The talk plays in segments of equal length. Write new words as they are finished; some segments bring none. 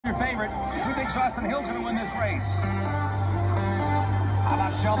your favorite. Who thinks Austin Hill's going to win this race? How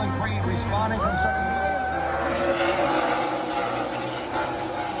about Sheldon Creed responding from certain...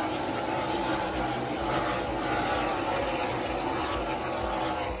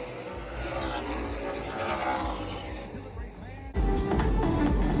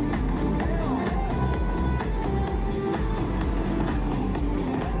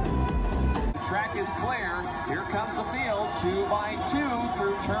 Is clear. Here comes the field, 2 by 2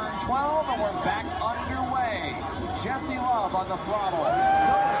 through turn 12, and we're back underway. Jesse Love on the throttle.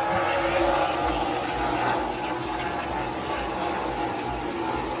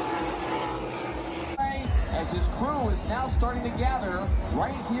 As his crew is now starting to gather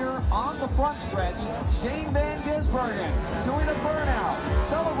right here on the front stretch, Shane Van Gisbergen doing a burnout,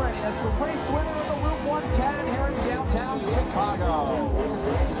 celebrating as the race winner of the Route 110 here in downtown Chicago.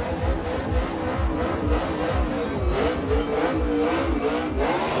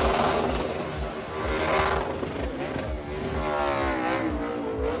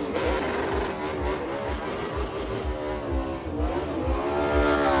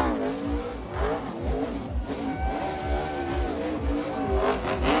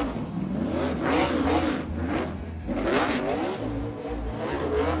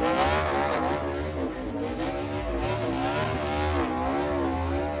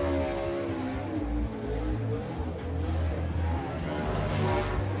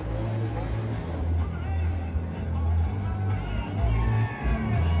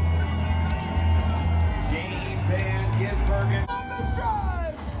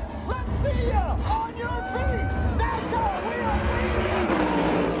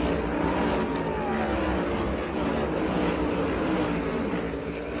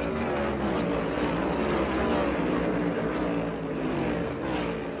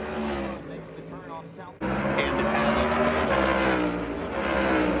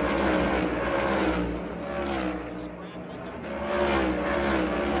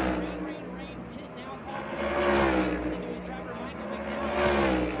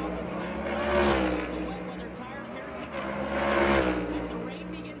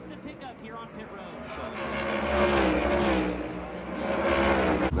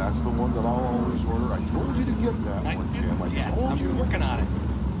 That's the one that I'll always order. I told you to get that one, Jim. I told you. I'm working on it.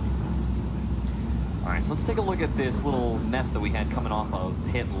 All right, so let's take a look at this little mess that we had coming off of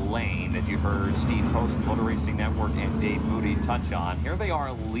pit lane that you heard Steve Post, Motor Racing Network, and Dave Moody touch on. Here they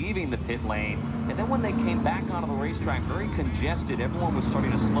are leaving the pit lane, and then when they came back onto the racetrack, very congested. Everyone was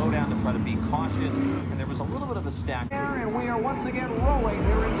starting to slow down to try to be cautious, and there was a little bit of a stack there, and we are once again rolling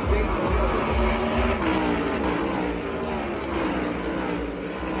here in stage 2.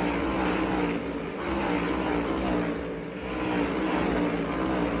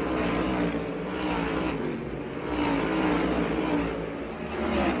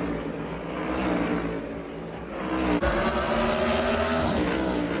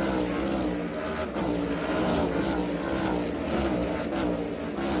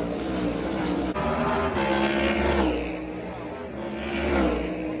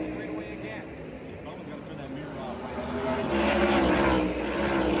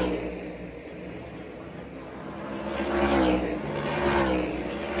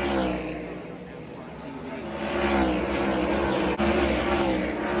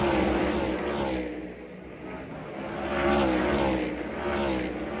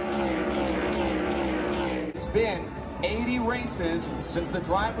 Been 80 races since the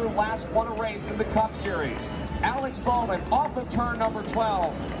driver last won a race in the Cup Series. Alex Bowman off of turn number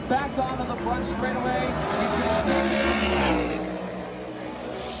 12, back onto the front straightaway. He's going to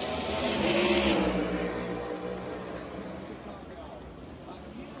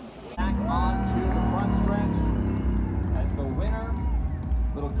back onto the front stretch as the winner.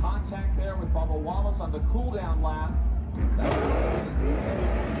 Little contact there with Bubba Wallace on the cool down lap.